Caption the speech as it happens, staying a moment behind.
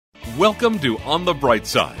Welcome to On the Bright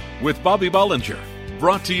Side with Bobby Bollinger,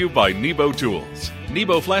 brought to you by Nebo Tools.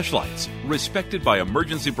 Nebo flashlights, respected by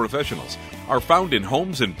emergency professionals, are found in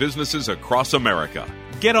homes and businesses across America.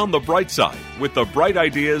 Get on the bright side with the bright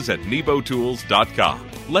ideas at nebotools.com.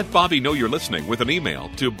 Let Bobby know you're listening with an email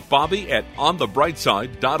to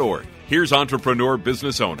bobby@onthebrightside.org. Here's entrepreneur,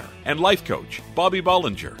 business owner, and life coach Bobby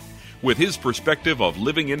Bollinger with his perspective of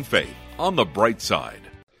living in faith on the bright side.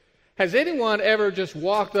 Has anyone ever just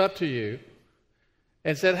walked up to you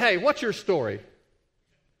and said, "Hey, what's your story?"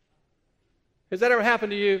 Has that ever happened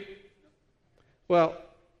to you? Well,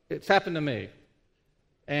 it's happened to me.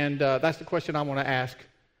 And that's the question I want to ask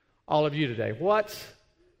all of you today. What's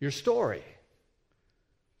your story?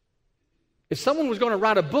 If someone was going to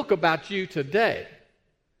write a book about you today,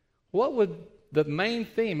 what would the main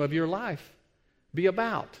theme of your life be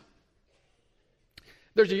about?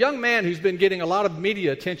 There's a young man who's been getting a lot of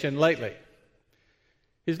media attention lately.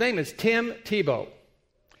 His name is Tim Tebow.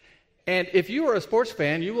 And if you are a sports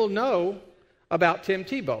fan, you will know about Tim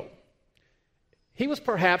Tebow. He was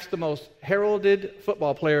perhaps the most heralded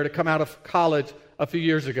football player to come out of college a few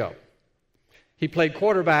years ago. He played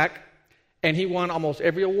quarterback, and he won almost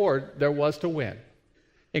every award there was to win,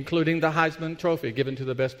 including the Heisman Trophy given to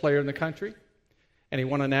the best player in the country. And he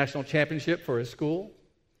won a national championship for his school,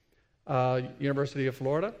 University of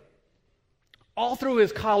Florida. All through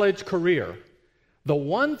his college career, the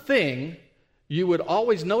one thing you would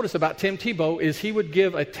always notice about Tim Tebow is he would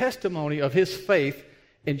give a testimony of his faith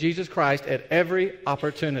in Jesus Christ at every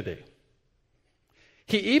opportunity.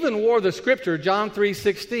 He even wore the scripture, John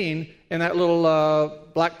 3:16, in that little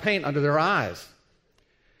black paint under their eyes.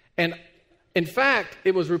 And in fact,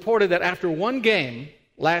 it was reported that after one game,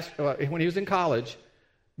 when he was in college,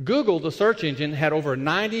 Google, the search engine, had over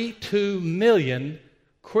 92 million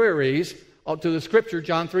queries to the scripture,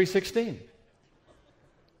 John 3:16.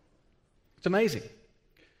 It's amazing.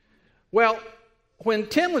 Well, when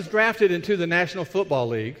Tim was drafted into the National Football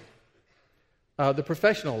League, the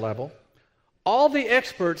professional level, all the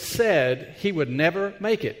experts said he would never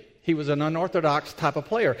make it. He was an unorthodox type of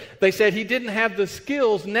player. They said he didn't have the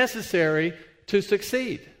skills necessary to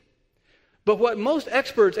succeed. But what most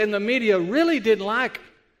experts in the media really didn't like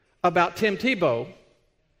about Tim Tebow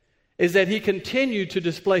is that he continued to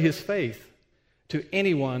display his faith to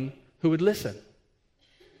anyone who would listen.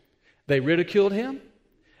 They ridiculed him.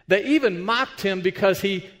 They even mocked him because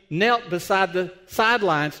he knelt beside the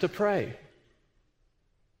sidelines to pray.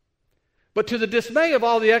 But to the dismay of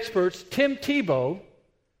all the experts, Tim Tebow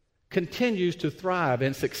continues to thrive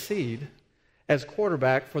and succeed as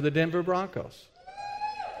quarterback for the Denver Broncos.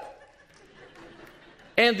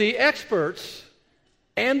 And the experts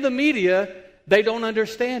and the media, they don't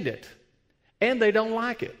understand it. And they don't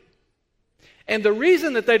like it. And the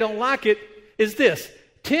reason that they don't like it is this: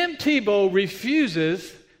 Tim Tebow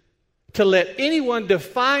refuses to let anyone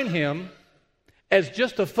define him as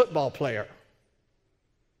just a football player.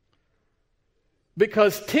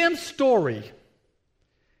 Because Tim's story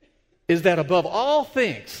is that above all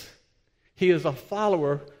things, he is a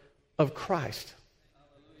follower of Christ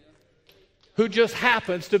who just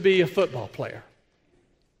happens to be a football player.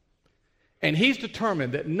 And he's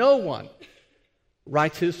determined that no one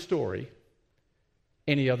writes his story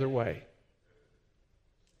any other way.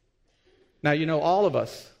 Now, you know, all of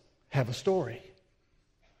us have a story.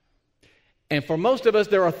 And for most of us,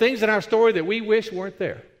 there are things in our story that we wish weren't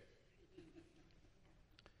there.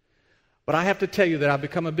 But I have to tell you that I've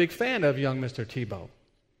become a big fan of young Mr. Tebow.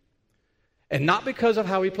 And not because of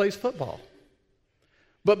how he plays football,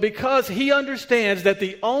 but because he understands that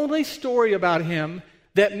the only story about him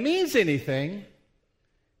that means anything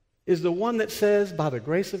is the one that says, by the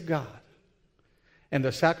grace of God and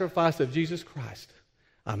the sacrifice of Jesus Christ,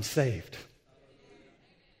 I'm saved.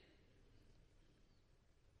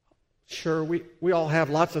 Sure, we all have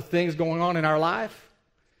lots of things going on in our life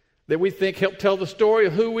that we think help tell the story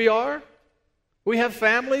of who we are. We have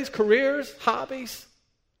families, careers, hobbies.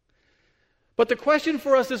 But the question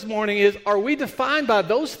for us this morning is, are we defined by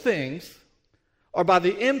those things or by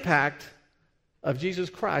the impact of Jesus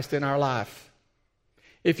Christ in our life?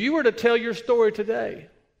 If you were to tell your story today,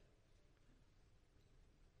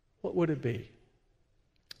 what would it be?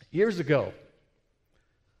 Years ago,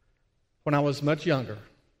 when I was much younger,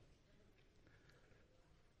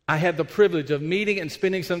 I had the privilege of meeting and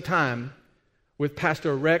spending some time with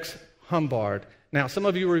Pastor Rex Humbard. Now, some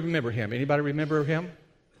of you remember him. Anybody remember him?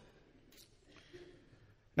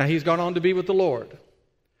 Now, he's gone on to be with the Lord.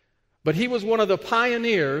 But he was one of the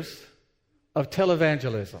pioneers of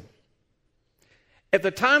televangelism. At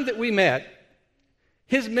the time that we met,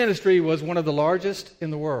 his ministry was one of the largest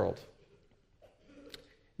in the world.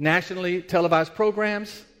 nationally televised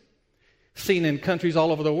programs, seen in countries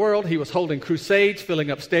all over the world. He was holding crusades, filling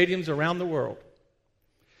up stadiums around the world.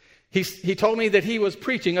 He told me that he was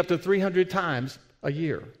preaching up to 300 times a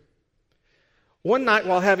year. One night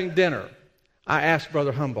while having dinner, I asked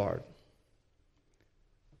Brother Humbard,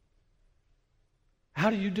 how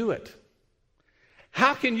do you do it?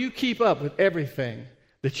 How can you keep up with everything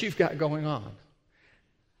that you've got going on?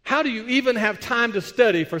 How do you even have time to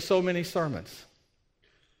study for so many sermons?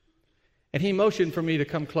 And he motioned for me to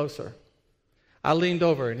come closer. I leaned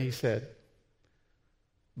over and he said,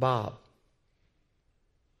 Bob,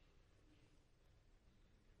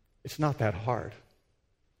 it's not that hard.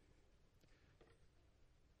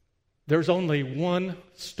 There's only one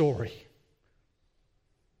story.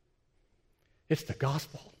 It's the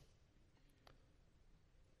gospel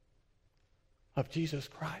of Jesus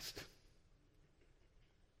Christ.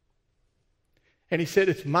 And he said,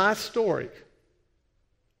 it's my story.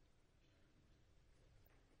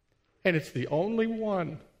 And it's the only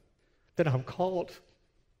one that I'm called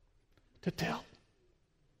to tell.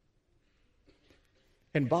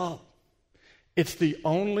 And Bob, it's the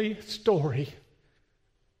only story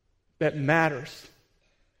that matters.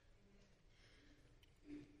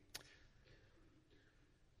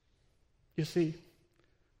 You see,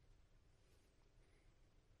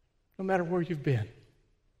 no matter where you've been,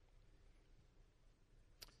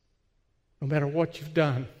 no matter what you've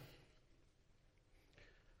done,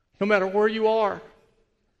 no matter where you are,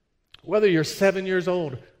 whether you're 7 years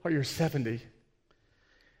old or you're 70,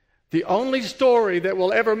 the only story that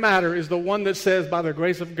will ever matter is the one that says, by the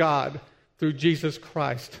grace of God, through Jesus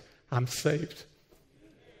Christ, I'm saved.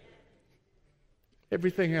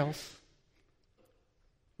 Everything else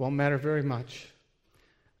won't matter very much.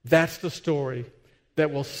 That's the story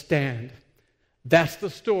that will stand. That's the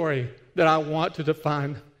story that I want to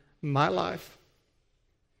define my life.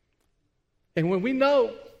 And when we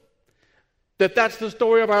know that that's the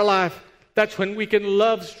story of our life, that's when we can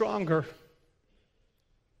love stronger.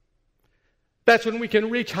 That's when we can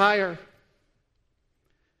reach higher.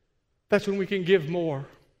 That's when we can give more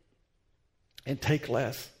and take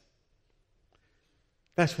less.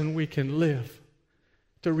 That's when we can live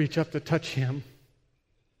to reach up to touch Him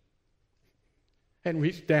and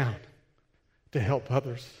reach down to help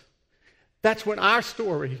others. That's when our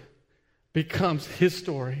story becomes His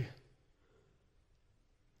story.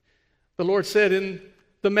 The Lord said in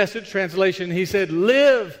the Message translation, He said,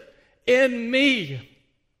 live in me.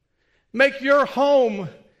 Make your home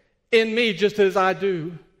in me just as I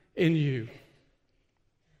do in you.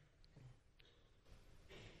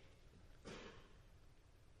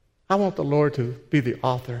 I want the Lord to be the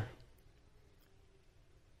author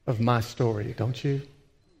of my story, don't you?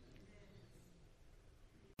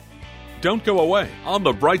 Don't go away. On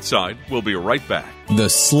the bright side, we'll be right back. The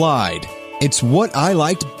slide. It's what I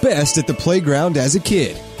liked best at the playground as a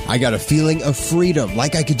kid. I got a feeling of freedom,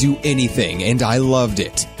 like I could do anything, and I loved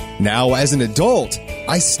it. Now, as an adult,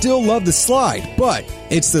 I still love the slide, but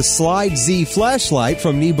it's the Slide Z flashlight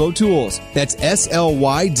from Nebo Tools. That's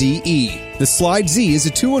SLYDE. The Slide Z is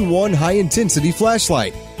a 2-in-1 high-intensity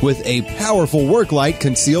flashlight with a powerful work light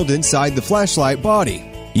concealed inside the flashlight body.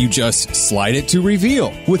 You just slide it to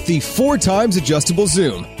reveal. With the 4x adjustable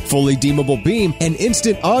zoom, fully dimmable beam, and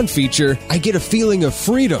instant on feature, I get a feeling of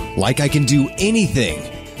freedom, like I can do anything.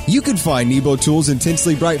 You can find Nebo Tools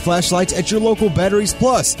intensely bright flashlights at your local Batteries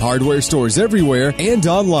Plus hardware stores everywhere and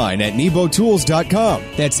online at nebotools.com.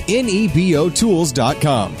 That's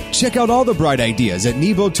NEBOtools.com. Check out all the bright ideas at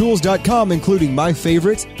nebotools.com, including my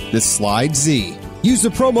favorite, the Slide Z. Use the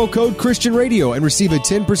promo code Christian Radio and receive a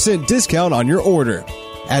 10% discount on your order.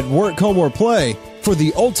 At work, home, or play, for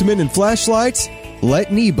the ultimate in flashlights,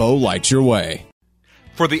 let Nebo light your way.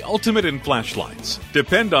 For the ultimate in flashlights,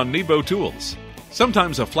 depend on Nebo Tools.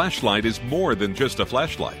 Sometimes a flashlight is more than just a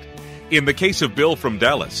flashlight. In the case of Bill from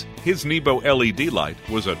Dallas, his Nebo LED light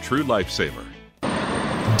was a true lifesaver.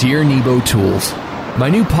 Dear Nebo Tools, my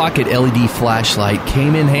new pocket LED flashlight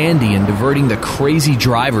came in handy in diverting the crazy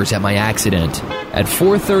drivers at my accident. At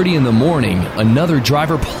 4:30 in the morning, another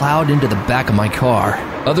driver plowed into the back of my car.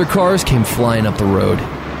 Other cars came flying up the road.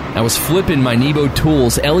 I was flipping my Nebo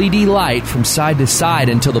Tools LED light from side to side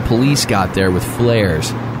until the police got there with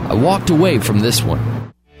flares. I walked away from this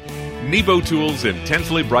one. Nebo Tools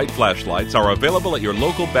intensely bright flashlights are available at your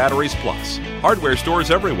local Batteries Plus, hardware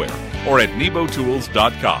stores everywhere, or at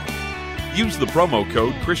nebotools.com. Use the promo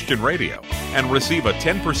code Christian Radio and receive a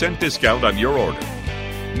 10% discount on your order.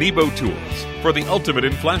 Nebo Tools, for the ultimate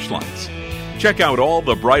in flashlights. Check out all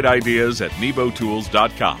the bright ideas at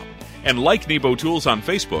nebotools.com and like Nebo Tools on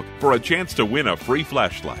Facebook for a chance to win a free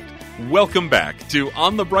flashlight. Welcome back to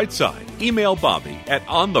On the Bright Side. Email Bobby at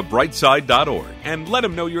onthebrightside.org and let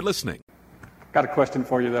him know you're listening. Got a question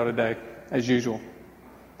for you, though, today, as usual.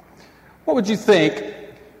 What would you think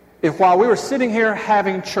if while we were sitting here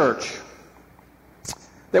having church,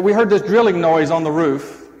 that we heard this drilling noise on the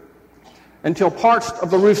roof until parts of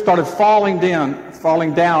the roof started falling down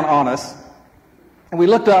on us, and we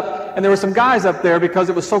looked up, and there were some guys up there because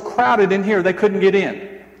it was so crowded in here they couldn't get in.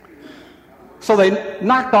 So they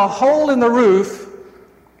knocked a hole in the roof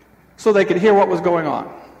so they could hear what was going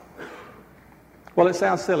on. Well, it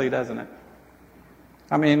sounds silly, doesn't it?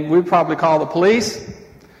 I mean, we'd probably call the police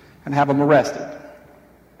and have them arrested.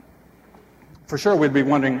 For sure, we'd be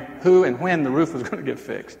wondering who and when the roof was going to get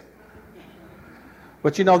fixed.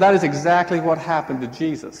 But you know, that is exactly what happened to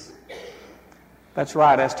Jesus. That's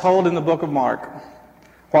right, as told in the book of Mark.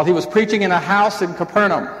 While he was preaching in a house in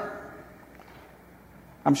Capernaum,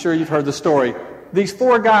 I'm sure you've heard the story, these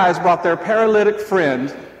 4 guys brought their paralytic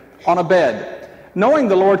friend on a bed, knowing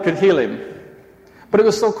the Lord could heal him. But it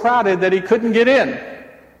was so crowded that he couldn't get in.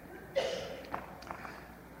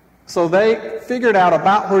 So they figured out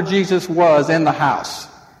about where Jesus was in the house.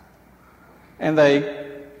 And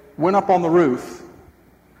they went up on the roof,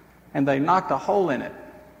 and they knocked a hole in it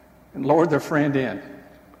and lowered their friend in.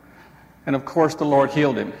 And of course, the Lord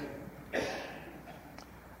healed him.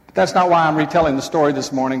 But that's not why I'm retelling the story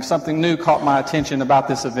this morning. Something new caught my attention about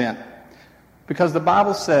this event. Because the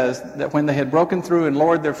Bible says that when they had broken through and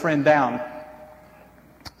lowered their friend down,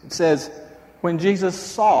 it says, when Jesus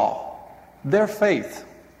saw their faith,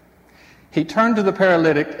 he turned to the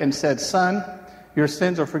paralytic and said, "Son, your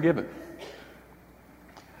sins are forgiven."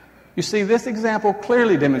 You see, this example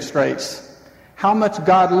clearly demonstrates how much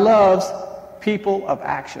God loves people of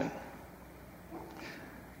action.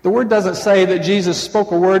 The word doesn't say that Jesus spoke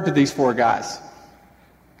a word to these 4 guys,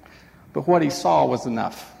 but what he saw was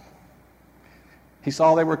enough. He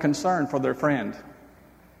saw they were concerned for their friend.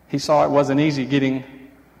 He saw it wasn't easy getting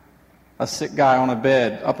a sick guy on a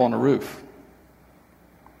bed up on a roof.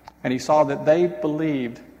 And he saw that they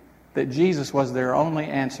believed that Jesus was their only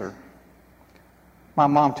answer. My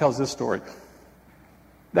mom tells this story.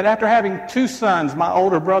 That after having 2 sons, my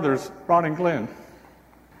older brothers, Ron and Glenn,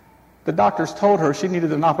 the doctors told her she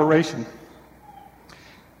needed an operation.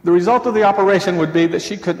 The result of the operation would be that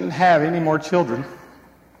she couldn't have any more children.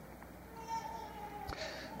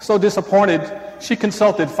 So disappointed, she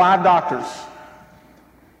consulted 5 doctors,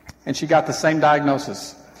 and she got the same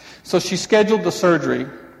diagnosis. So she scheduled the surgery.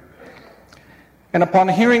 And upon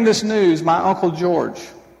hearing this news, my Uncle George,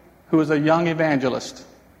 who was a young evangelist,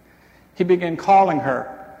 he began calling her,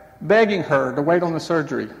 begging her to wait on the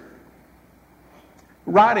surgery,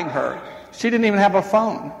 writing her. She didn't even have a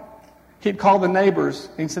phone. He'd call the neighbors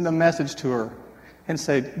and send a message to her and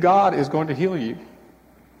say, "God is going to heal you."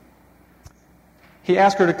 He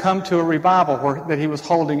asked her to come to a revival that he was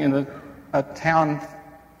holding in a town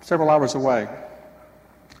several hours away.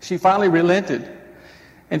 She finally relented,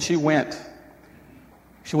 and she went.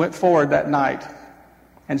 She went forward that night,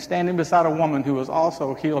 and standing beside a woman who was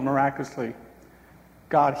also healed miraculously,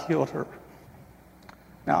 God healed her.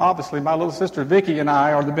 Now, obviously, my little sister Vicki and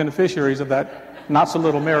I are the beneficiaries of that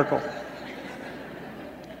not-so-little miracle.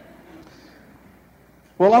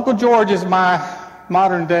 Well, Uncle George is my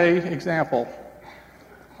modern-day example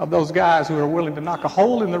of those guys who are willing to knock a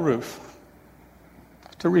hole in the roof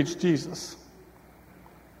to reach Jesus.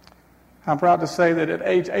 I'm proud to say that at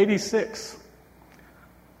age 86,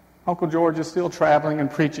 Uncle George is still traveling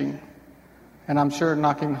and preaching, and I'm sure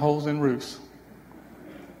knocking holes in roofs.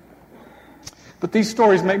 But these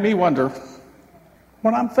stories make me wonder,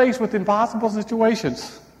 when I'm faced with impossible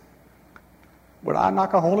situations, would I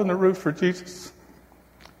knock a hole in the roof for Jesus?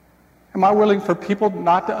 Am I willing for people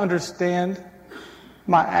not to understand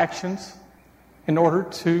my actions in order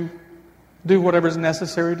to do whatever is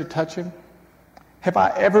necessary to touch him? Have I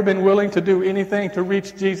ever been willing to do anything to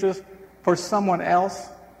reach Jesus for someone else,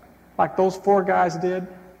 like those 4 guys did?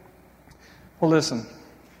 Well, listen,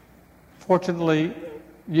 fortunately,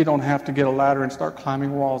 you don't have to get a ladder and start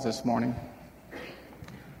climbing walls this morning.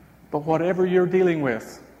 But whatever you're dealing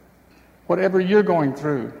with, whatever you're going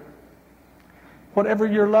through, whatever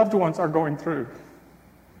your loved ones are going through,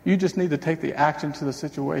 you just need to take the action to the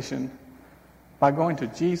situation by going to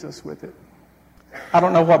Jesus with it. I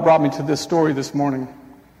don't know what brought me to this story this morning,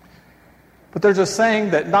 but there's a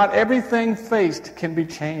saying that not everything faced can be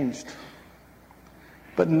changed,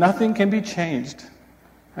 but nothing can be changed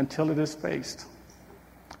until it is faced.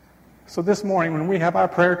 So this morning, when we have our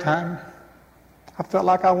prayer time, I felt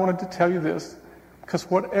like I wanted to tell you this, because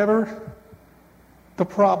whatever the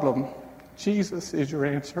problem, Jesus is your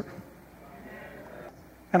answer.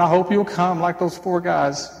 And I hope you'll come like those 4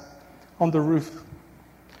 guys on the roof,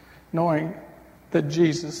 knowing that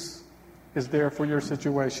Jesus is there for your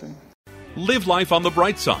situation. Live life on the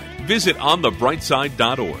bright side. Visit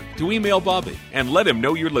onthebrightside.org to email Bobby and let him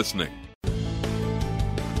know you're listening.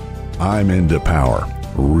 I'm into power,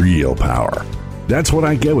 real power. That's what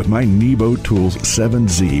I get with my Nebo Tools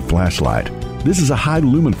 7Z flashlight. This is a high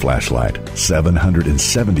lumen flashlight,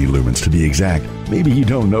 770 lumens to be exact. Maybe you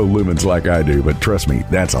don't know lumens like I do, but trust me,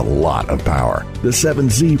 that's a lot of power. The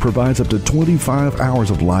 7Z provides up to 25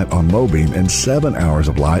 hours of light on low beam and 7 hours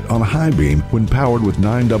of light on high beam when powered with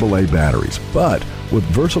 9AA batteries. But with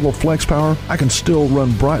versatile flex power, I can still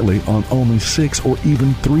run brightly on only 6 or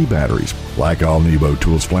even 3 batteries. Like all Nebo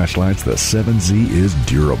Tools flashlights, the 7Z is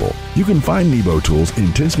durable. You can find Nebo Tools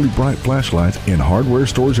intensely bright flashlights in hardware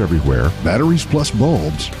stores everywhere, batteries plus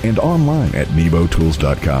bulbs, and online at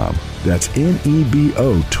nebotools.com. That's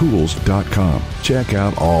NEBO Tools.com. Check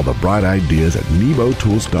out all the bright ideas at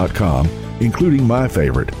nebotools.com, including my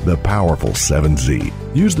favorite, the powerful 7Z.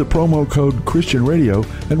 Use the promo code Christian Radio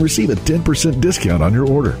and receive a 10% discount on your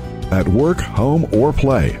order. At work, home, or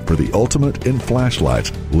play, for the ultimate in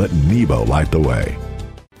flashlights, let Nebo light the way.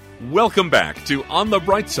 Welcome back to On the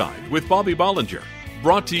Bright Side with Bobby Bollinger,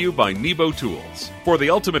 brought to you by Nebo Tools. For the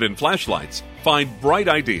ultimate in flashlights, find bright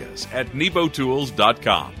ideas at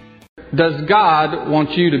nebotools.com. Does God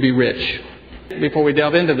want you to be rich? Before we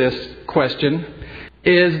delve into this question,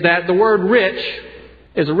 is that the word rich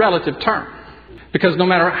is a relative term. Because no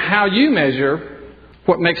matter how you measure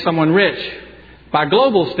what makes someone rich, by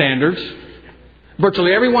global standards,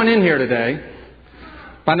 virtually everyone in here today,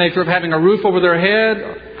 by nature of having a roof over their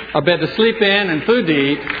head, a bed to sleep in, and food to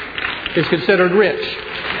eat, is considered rich.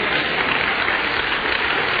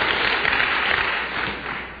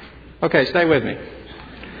 Okay, stay with me.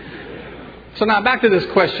 So now back to this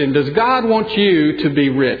question. Does God want you to be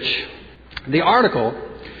rich? The article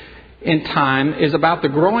in Time is about the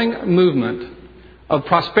growing movement of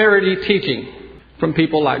prosperity teaching from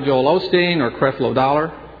people like Joel Osteen or Creflo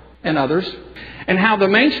Dollar and others, and how the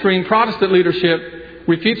mainstream Protestant leadership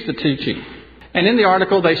refutes the teaching. And in the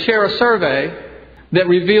article, they share a survey that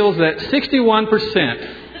reveals that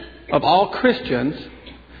 61% of all Christians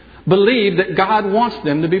believe that God wants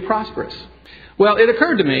them to be prosperous. Well, it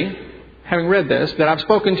occurred to me, having read this, that I've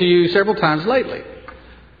spoken to you several times lately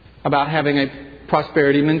about having a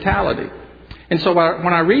prosperity mentality. And so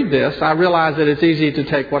when I read this, I realize that it's easy to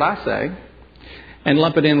take what I say and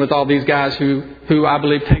lump it in with all these guys who I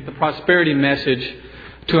believe take the prosperity message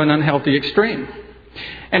to an unhealthy extreme.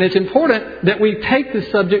 And it's important that we take this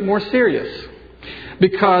subject more serious,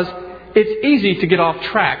 because it's easy to get off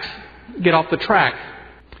the track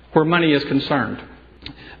where money is concerned.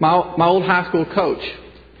 My old high school coach,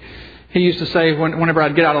 he used to say whenever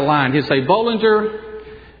I'd get out of line, he'd say, "Bollinger,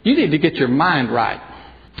 you need to get your mind right."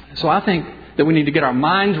 So I think that we need to get our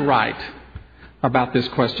minds right about this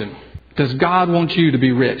question. Does God want you to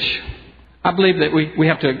be rich? I believe that we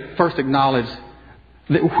have to first acknowledge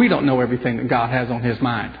that we don't know everything that God has on His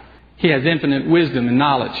mind. He has infinite wisdom and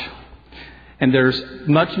knowledge. And there's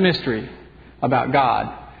much mystery about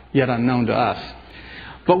God, yet unknown to us.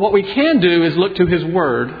 But what we can do is look to His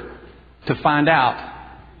Word to find out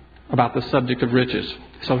about the subject of riches.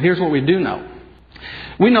 So here's what we do know.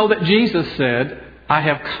 We know that Jesus said, "I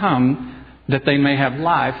have come that they may have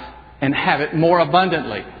life and have it more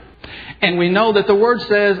abundantly." And we know that the Word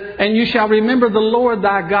says, "And you shall remember the Lord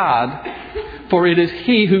thy God, for it is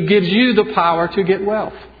He who gives you the power to get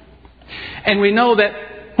wealth." And we know that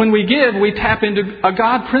when we give, we tap into a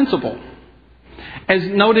God principle. As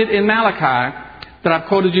noted in Malachi, that I've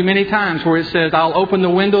quoted you many times, where it says, "I'll open the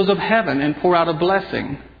windows of heaven and pour out a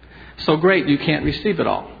blessing so great you can't receive it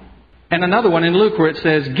all." And another one in Luke where it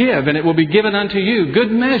says, "Give, and it will be given unto you,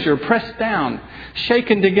 good measure, pressed down,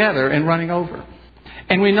 shaken together, and running over."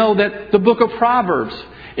 And we know that the book of Proverbs,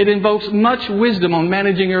 it invokes much wisdom on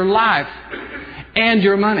managing your life and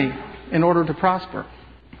your money in order to prosper.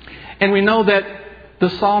 And we know that the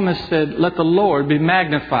psalmist said, "Let the Lord be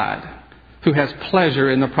magnified, who has pleasure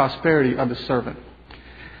in the prosperity of His servant."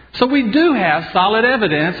 So we do have solid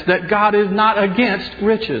evidence that God is not against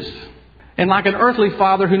riches. And like an earthly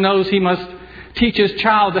father who knows he must teach his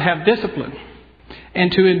child to have discipline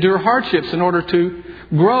and to endure hardships in order to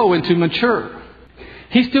grow and to mature,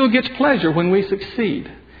 He still gets pleasure when we succeed,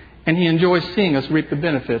 and He enjoys seeing us reap the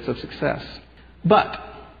benefits of success. But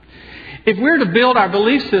if we're to build our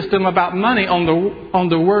belief system about money on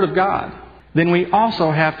the Word of God, then we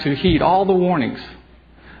also have to heed all the warnings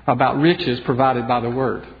about riches provided by the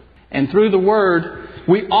Word. And through the Word,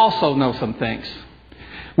 we also know some things.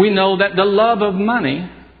 We know that the love of money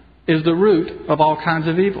is the root of all kinds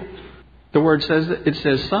of evil. The word says, it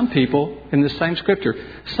says some people, in this same scripture,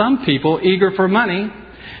 some people eager for money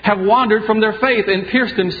have wandered from their faith and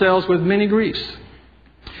pierced themselves with many griefs.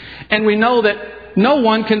 And we know that no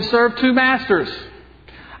one can serve two masters.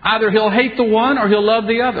 Either he'll hate the one or he'll love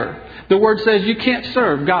the other. The word says you can't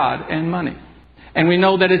serve God and money. And we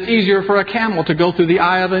know that it's easier for a camel to go through the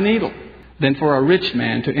eye of a needle than for a rich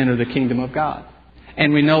man to enter the kingdom of God.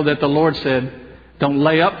 And we know that the Lord said, don't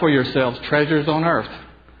lay up for yourselves treasures on earth.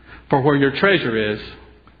 For where your treasure is,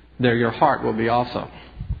 there your heart will be also.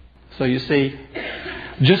 So you see,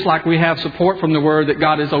 just like we have support from the Word that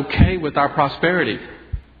God is okay with our prosperity,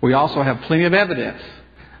 we also have plenty of evidence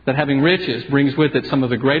that having riches brings with it some of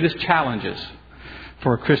the greatest challenges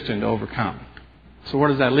for a Christian to overcome. So where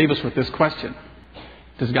does that leave us with this question?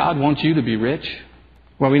 Does God want you to be rich?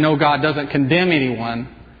 Well, we know God doesn't condemn anyone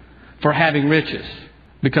for having riches,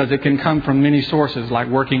 because it can come from many sources, like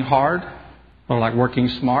working hard, or like working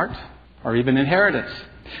smart, or even inheritance.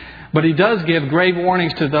 But He does give grave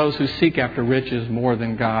warnings to those who seek after riches more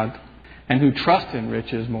than God, and who trust in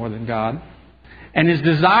riches more than God. And His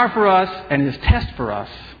desire for us, and His test for us,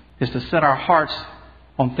 is to set our hearts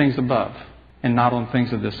on things above, and not on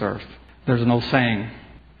things of this earth. There's an old saying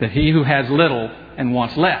that he who has little and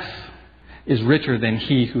wants less is richer than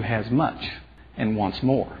he who has much and wants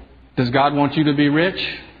more. Does God want you to be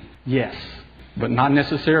rich? Yes, but not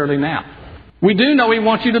necessarily now. We do know He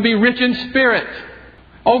wants you to be rich in spirit,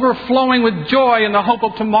 overflowing with joy in the hope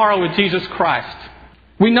of tomorrow with Jesus Christ.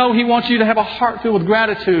 We know He wants you to have a heart filled with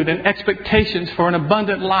gratitude and expectations for an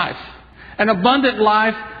abundant life. An abundant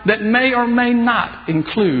life that may or may not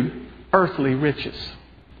include earthly riches.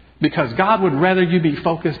 Because God would rather you be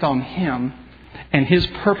focused on Him and His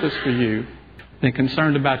purpose for you than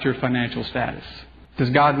concerned about your financial status. Does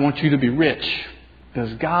God want you to be rich?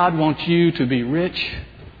 Does God want you to be rich?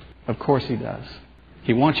 Of course He does.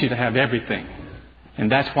 He wants you to have everything.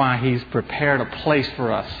 And that's why He's prepared a place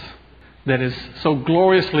for us that is so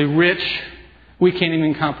gloriously rich, we can't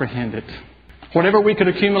even comprehend it. Whatever we could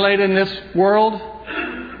accumulate in this world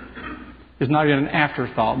is not even an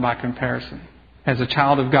afterthought by comparison. As a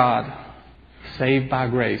child of God, saved by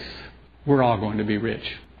grace, we're all going to be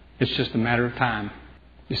rich. It's just a matter of time.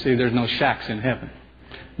 You see, there's no shacks in heaven,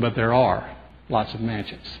 but there are lots of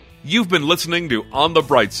mansions. You've been listening to On the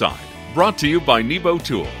Bright Side, brought to you by Nebo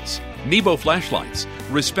Tools. Nebo flashlights,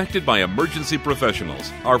 respected by emergency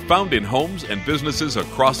professionals, are found in homes and businesses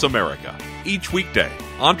across America. Each weekday,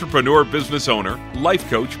 entrepreneur, business owner, life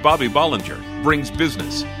coach Bobby Bollinger brings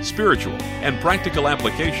business, spiritual, and practical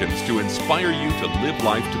applications to inspire you to live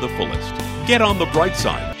life to the fullest. Get on the bright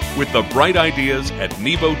side with the bright ideas at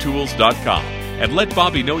nebotools.com and let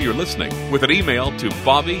Bobby know you're listening with an email to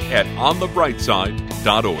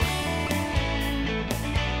bobby@onthebrightside.org.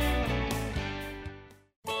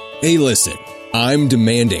 Hey, listen, I'm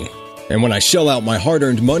demanding. And when I shell out my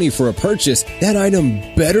hard-earned money for a purchase, that item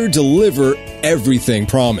better deliver everything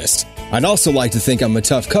promised. I'd also like to think I'm a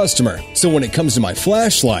tough customer, so when it comes to my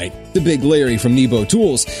flashlight, the Big Larry from Nebo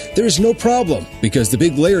Tools, there's no problem, because the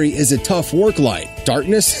Big Larry is a tough work light.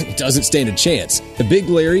 Darkness doesn't stand a chance. The Big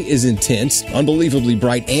Larry is intense, unbelievably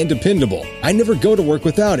bright, and dependable. I never go to work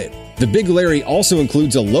without it. The Big Larry also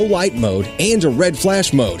includes a low light mode and a red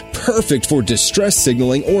flash mode, perfect for distress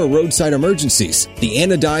signaling or roadside emergencies. The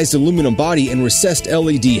anodized aluminum body and recessed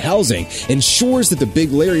LED housing ensures that the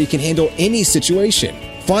Big Larry can handle any situation.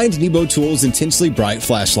 Find Nebo Tools' intensely bright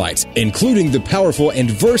flashlights, including the powerful and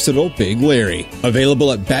versatile Big Larry.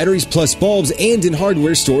 Available at Batteries Plus Bulbs and in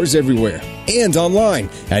hardware stores everywhere. And online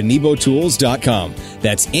at nebotools.com.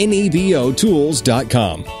 That's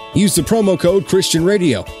nebotools.com. Use the promo code Christian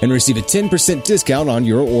Radio and receive a 10% discount on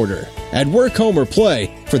your order. At work, home, or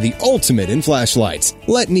play, for the ultimate in flashlights,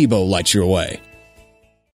 let Nebo light your way.